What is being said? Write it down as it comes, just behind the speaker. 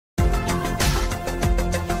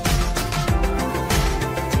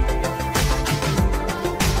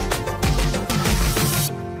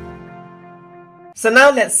So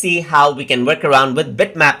now let's see how we can work around with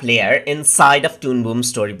Bitmap Layer inside of Toon Boom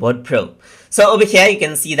Storyboard Pro. So over here, you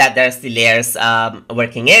can see that there's the layers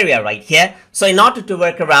working area right here. So in order to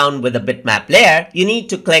work around with the Bitmap Layer, you need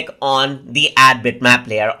to click on the Add Bitmap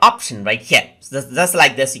Layer option right here. So just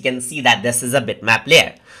like this, you can see that this is a bitmap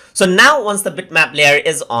layer. So now once the bitmap layer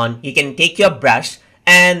is on, you can take your brush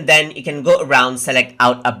and then you can go around, select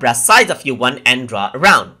out a brush size if you want and draw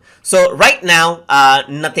around. So right now,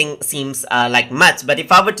 nothing seems like much, but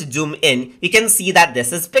if I were to zoom in, you can see that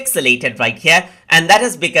this is pixelated right here. And that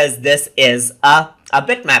is because this is a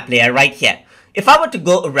bitmap layer right here. If I were to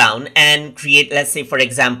go around and create, let's say, for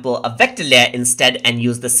example, a vector layer instead and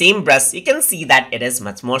use the same brush, you can see that it is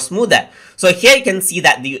much more smoother. So here you can see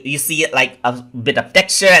that you see like a bit of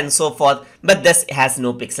texture and so forth, but this has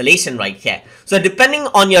no pixelation right here. So depending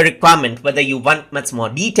on your requirement, whether you want much more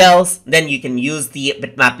details, then you can use the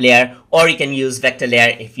bitmap layer, or you can use vector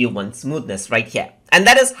layer if you want smoothness right here. And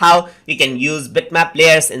that is how you can use bitmap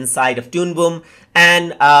layers inside of Toon Boom.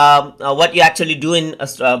 And what you actually do in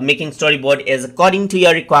making storyboard is, according to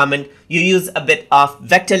your requirement, you use a bit of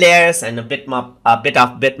vector layers and a bit of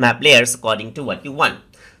bitmap layers according to what you want.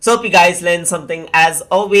 So hope you guys learned something as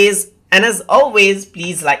always. And as always,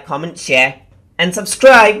 please like, comment, share, and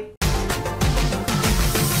subscribe.